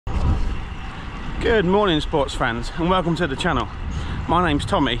Good morning, sports fans, and welcome to the channel. My name's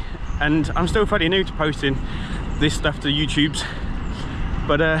Tommy, and I'm still fairly new to posting this stuff to YouTubes,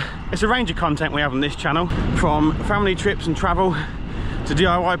 but it's a range of content we have on this channel, from family trips and travel to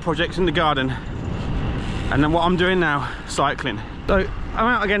DIY projects in the garden, and then what I'm doing now, cycling. So I'm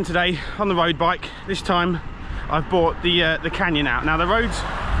out again today on the road bike. This time I've brought the Canyon out. Now the roads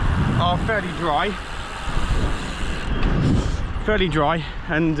are fairly dry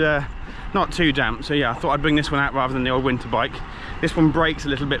and not too damp, so yeah, I thought I'd bring this one out rather than the old winter bike. This one brakes a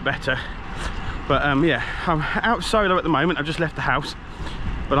little bit better, but yeah, I'm out solo at the moment. I've just left the house,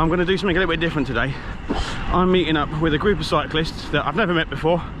 but I'm going to do something a little bit different today. I'm meeting up with a group of cyclists that I've never met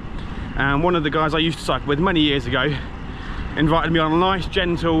before, and one of the guys I used to cycle with many years ago invited me on a nice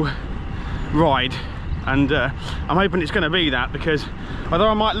gentle ride, and I'm hoping it's going to be that, because although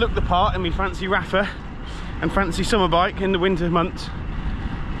I might look the part in my fancy Rapha and fancy summer bike in the winter months,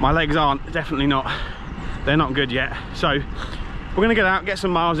 my legs aren't, definitely not, they're not good yet. So we're going to get out, get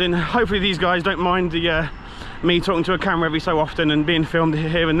some miles in. Hopefully these guys don't mind me talking to a camera every so often and being filmed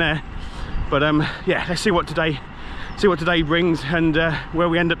here and there. But yeah, let's see what today brings and where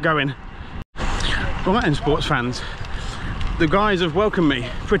we end up going. Right then, sports fans, the guys have welcomed me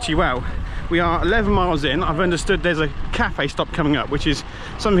pretty well. We are 11 miles in. I've understood there's a cafe stop coming up, which is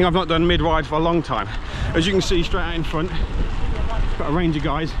something I've not done mid-ride for a long time. As you can see straight out in front, got a range of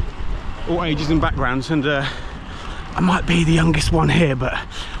guys, all ages and backgrounds, and I might be the youngest one here, but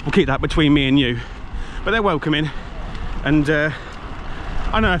we'll keep that between me and you. But they're welcoming, and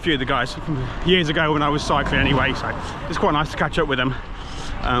I know a few of the guys from years ago when I was cycling anyway, so it's quite nice to catch up with them.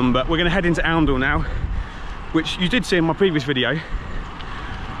 But we're going to head into Oundle now, which you did see in my previous video,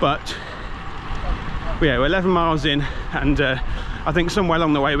 but yeah, we're 11 miles in, and I think somewhere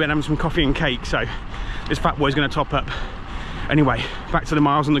along the way we're having some coffee and cake, so this fat boy's going to top up. Anyway, back to the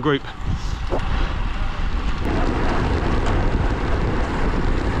miles on the group.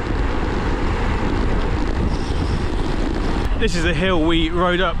 This is a hill we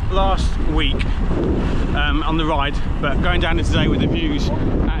rode up last week on the ride, but going down it today with the views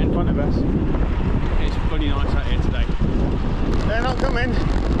out in front of us, it's bloody nice out here today. They're not coming.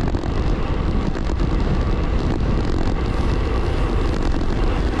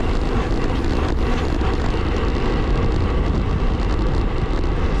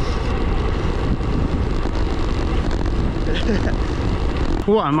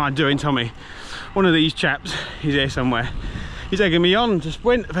 What am I doing, Tommy? One of these chaps, he's here somewhere, he's egging me on to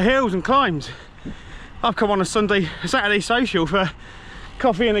sprint for hills and climbs. I've come on a Saturday social for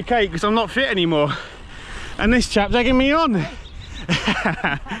coffee and a cake because I'm not fit anymore, and this chap's egging me on.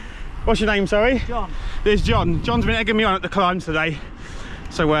 What's your name, sorry? John. There's John. John's been egging me on at the climbs today,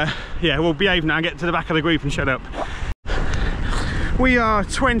 so yeah, we'll behave now, get to the back of the group and shut up. We are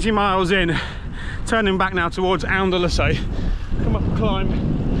 20 miles in, turning back now towards Oundle or so. Come up a climb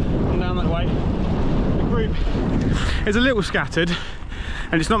and down that way. The group is a little scattered,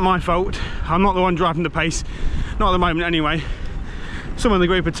 and it's not my fault. I'm not the one driving the pace, not at the moment anyway. Some of the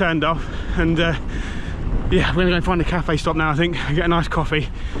group are turned off, and yeah, we're gonna go find a cafe stop now, I think, and get a nice coffee.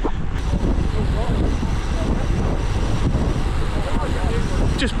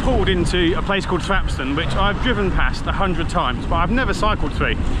 Just pulled into a place called Thrapston, which I've driven past 100 times, but I've never cycled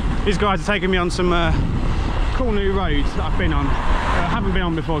through. These guys are taking me on some cool new roads that I've been on, haven't been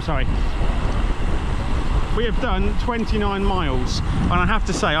on before, sorry. We have done 29 miles, and I have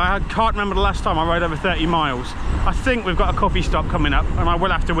to say, I can't remember the last time I rode over 30 miles. I think we've got a coffee stop coming up, and I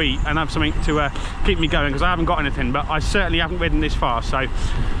will have to eat and have something to keep me going, because I haven't got anything, but I certainly haven't ridden this far, so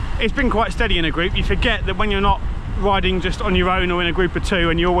it's been quite steady in a group. You forget that when you're not riding just on your own or in a group of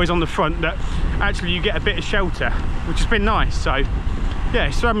two and you're always on the front, that actually you get a bit of shelter, which has been nice. So yeah,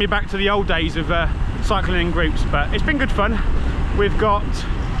 it's thrown me back to the old days of cycling in groups, but it's been good fun. We've got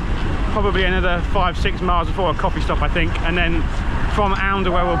probably another 5-6 miles before a coffee stop, I think, and then from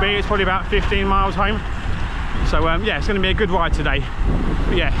Oundle where we'll be, it's probably about 15 miles home. So yeah, it's going to be a good ride today.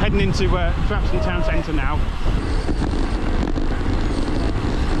 But yeah, heading into Thrapston town centre now.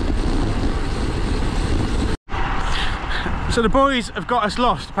 So the boys have got us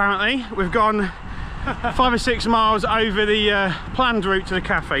lost, apparently. We've gone 5 or 6 miles over the planned route to the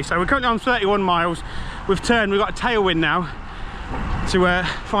cafe. So we're currently on 31 miles. We've turned, we've got a tailwind now to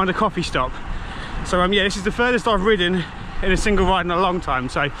find a coffee stop. So yeah, this is the furthest I've ridden in a single ride in a long time.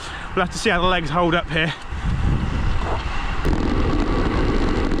 So we'll have to see how the legs hold up here.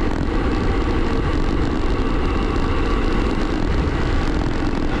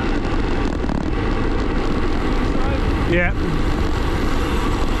 Yeah.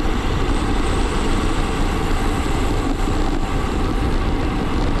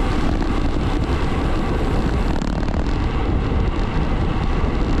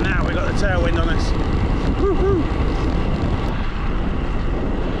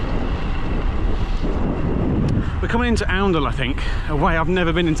 into Oundle, I think, a way I've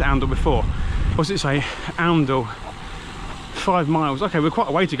never been into Oundle before. What's it say? Oundle, 5 miles. Okay, we're quite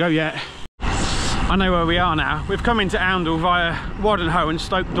a way to go yet. I know where we are now. We've come into Oundle via Waddenhoe and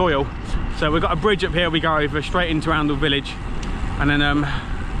Stoke Doyle. So we've got a bridge up here we go over straight into Oundle village. And then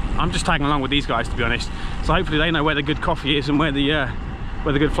I'm just tagging along with these guys, to be honest. So hopefully they know where the good coffee is and where the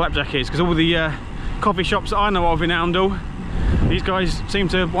good flapjack is. Because all the coffee shops that I know of in Oundle, these guys seem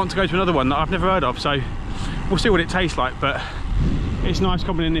to want to go to another one that I've never heard of. So we'll see what it tastes like. But it's nice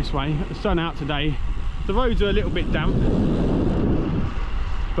coming in this way. The sun out today. The roads are a little bit damp.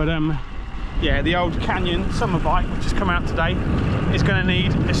 But yeah, the old Canyon summer bike, which has come out today, is going to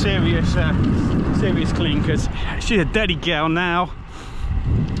need a serious clean, because she's a dirty girl now.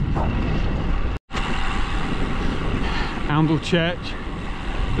 Oundle Church,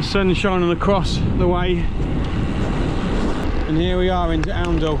 the sun shining across the way, and here we are into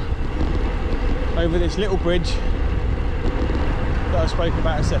Oundle over this little bridge that I spoke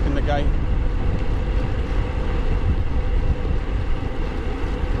about a second ago.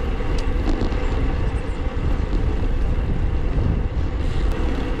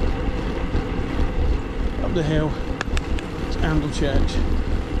 The hill, it's Oundle Church,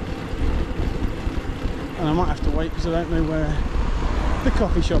 and I might have to wait because I don't know where the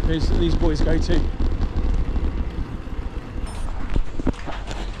coffee shop is that these boys go to.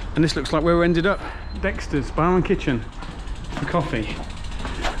 And this looks like where we ended up, Dexter's Bar and Kitchen for coffee.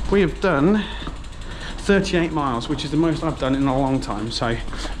 We have done 38 miles, which is the most I've done in a long time, so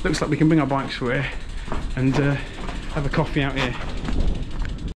looks like we can bring our bikes through here and have a coffee out here.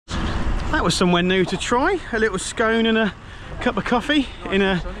 That was somewhere new to try, a little scone and a cup of coffee in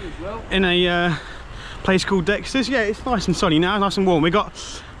a place called Dexter's. Yeah, it's nice and sunny now, nice and warm. We got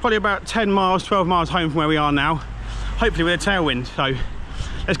probably about 10 miles, 12 miles home from where we are now, hopefully with a tailwind, so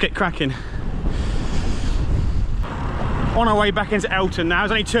let's get cracking. On our way back into Elton now.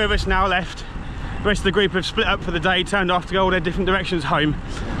 There's only 2 of us now left. The rest of the group have split up for the day, turned off to go all their different directions home.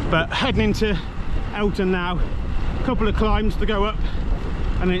 But heading into Elton now, a couple of climbs to go up,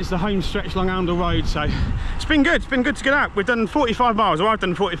 and then it's the home stretch along Oundle Road. So it's been good to get out. We've done 45 miles, or I've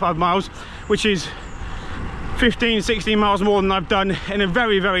done 45 miles, which is 15, 16 miles more than I've done in a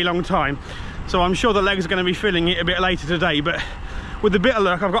very, very long time. So I'm sure the legs are going to be feeling it a bit later today, but with a bit of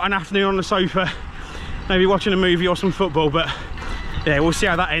luck, I've got an afternoon on the sofa, maybe watching a movie or some football. But yeah, we'll see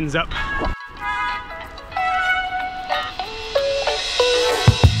how that ends up.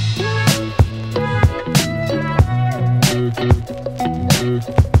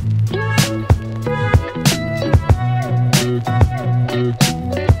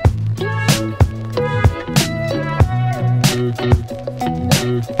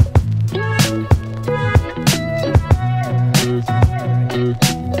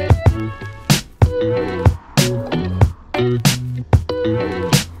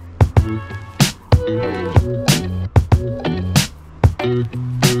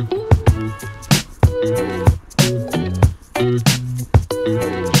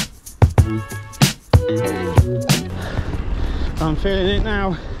 I'm feeling it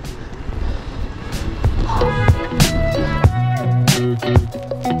now.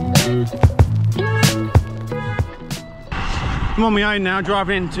 I'm on my own now,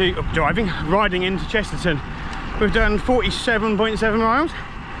 riding into Chesterton. We've done 47.7 miles,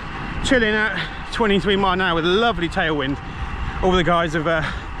 chilling at 23 miles an hour with a lovely tailwind. All the guys have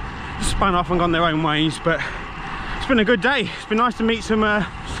spun off and gone their own ways, but it's been a good day. It's been nice to meet some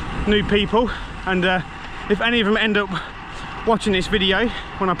new people, and if any of them end up watching this video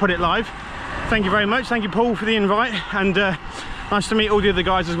when I put it live, thank you very much. Thank you, Paul, for the invite, and nice to meet all the other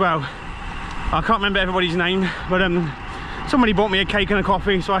guys as well. I can't remember everybody's name, but somebody bought me a cake and a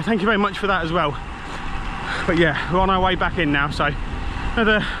coffee, so I thank you very much for that as well. But yeah, we're on our way back in now, so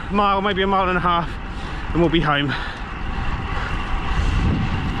another mile, maybe a mile and a half, and we'll be home.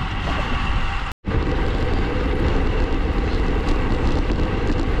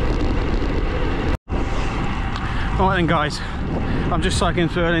 Alright then guys, I'm just cycling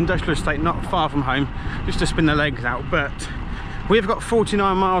through an industrial estate not far from home, just to spin the legs out, but we've got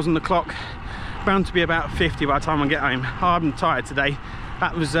 49 miles on the clock, bound to be about 50 by the time I get home. I'm tired today.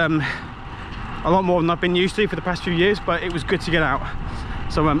 That was a lot more than I've been used to for the past few years, but it was good to get out.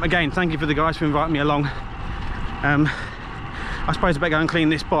 So again, thank you for the guys for inviting me along. I suppose I better go and clean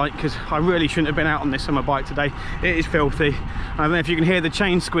this bike, because I really shouldn't have been out on this summer bike today. It is filthy. I don't know if you can hear the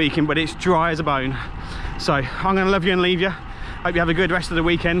chain squeaking, but it's dry as a bone. So I'm going to love you and leave you. Hope you have a good rest of the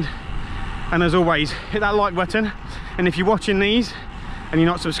weekend. And as always, hit that like button. And if you're watching these and you're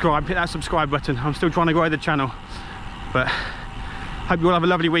not subscribed, hit that subscribe button. I'm still trying to grow the channel. But hope you all have a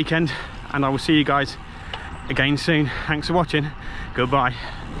lovely weekend, and I will see you guys again soon. Thanks for watching. Goodbye.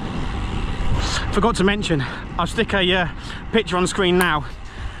 Forgot to mention, I'll stick a picture on screen now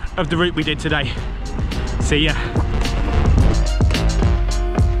of the route we did today. See ya.